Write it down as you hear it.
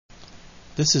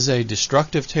This is a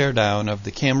destructive teardown of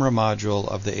the camera module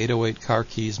of the 808 Car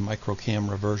Keys Micro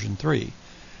Camera version 3.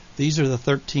 These are the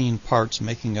 13 parts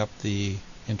making up the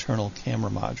internal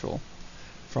camera module,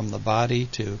 from the body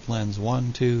to lens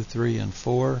 1, 2, 3, and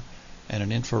 4, and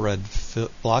an infrared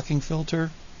blocking filter,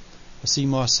 a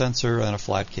CMOS sensor, and a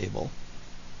flat cable.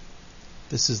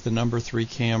 This is the number 3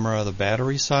 camera, the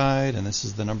battery side, and this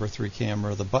is the number 3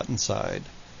 camera, the button side.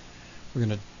 We're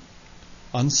going to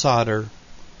unsolder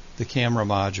the camera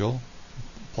module,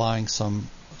 applying some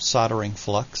soldering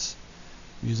flux,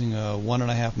 using a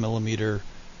 1.5 millimeter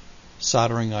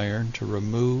soldering iron to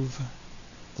remove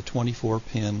the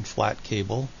 24-pin flat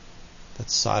cable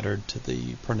that's soldered to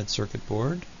the printed circuit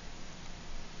board.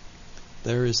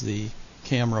 There is the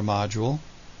camera module,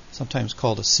 sometimes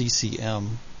called a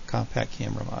CCM, compact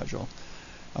camera module.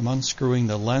 I'm unscrewing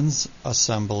the lens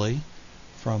assembly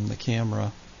from the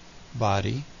camera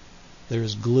body.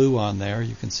 There's glue on there.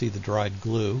 You can see the dried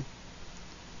glue.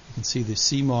 You can see the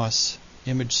CMOS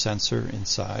image sensor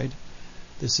inside.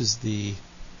 This is the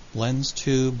lens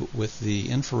tube with the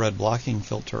infrared blocking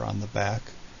filter on the back.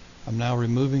 I'm now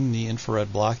removing the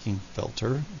infrared blocking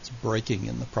filter. It's breaking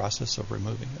in the process of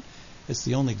removing it. It's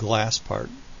the only glass part.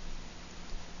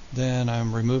 Then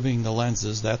I'm removing the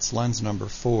lenses. That's lens number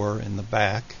 4 in the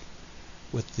back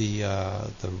with the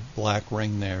black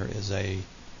ring there is a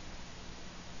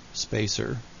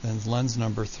spacer. Then lens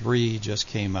number 3 just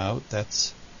came out.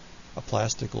 That's a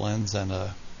plastic lens and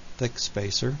a thick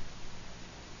spacer.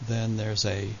 Then there's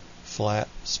a flat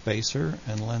spacer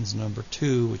and lens number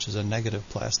 2, which is a negative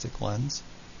plastic lens.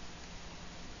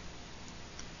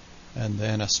 And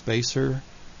then a spacer,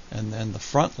 and then the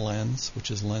front lens,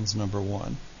 which is lens number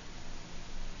 1.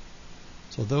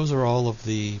 So those are all of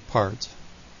the parts.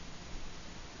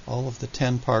 All of the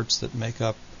 10 parts that make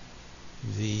up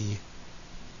the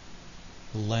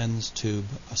lens tube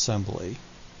assembly.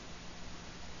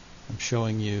 I'm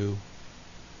showing you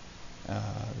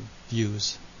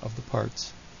views of the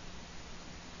parts.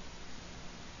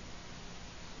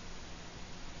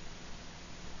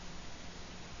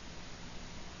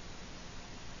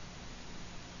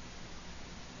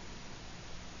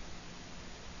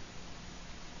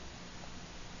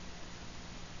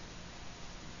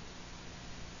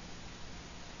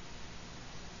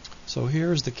 So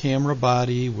here's the camera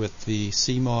body with the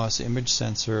CMOS image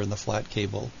sensor and the flat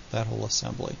cable, that whole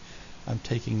assembly. I'm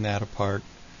taking that apart,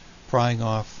 prying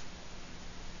off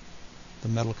the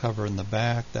metal cover in the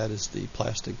back. That is the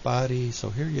plastic body.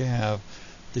 So here you have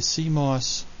the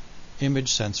CMOS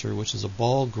image sensor, which is a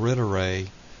ball grid array,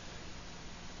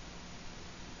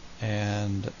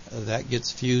 and that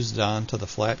gets fused onto the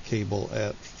flat cable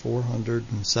at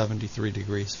 473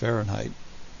 degrees Fahrenheit.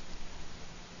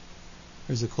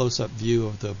 Here's a close-up view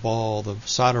of the ball, the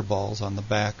solder balls on the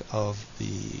back of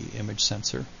the image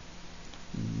sensor.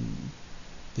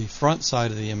 The front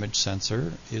side of the image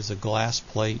sensor is a glass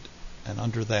plate, and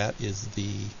under that is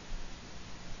the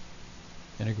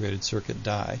integrated circuit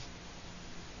die.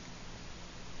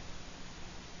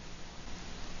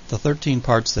 The 13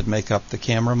 parts that make up the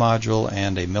camera module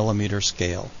and a millimeter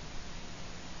scale.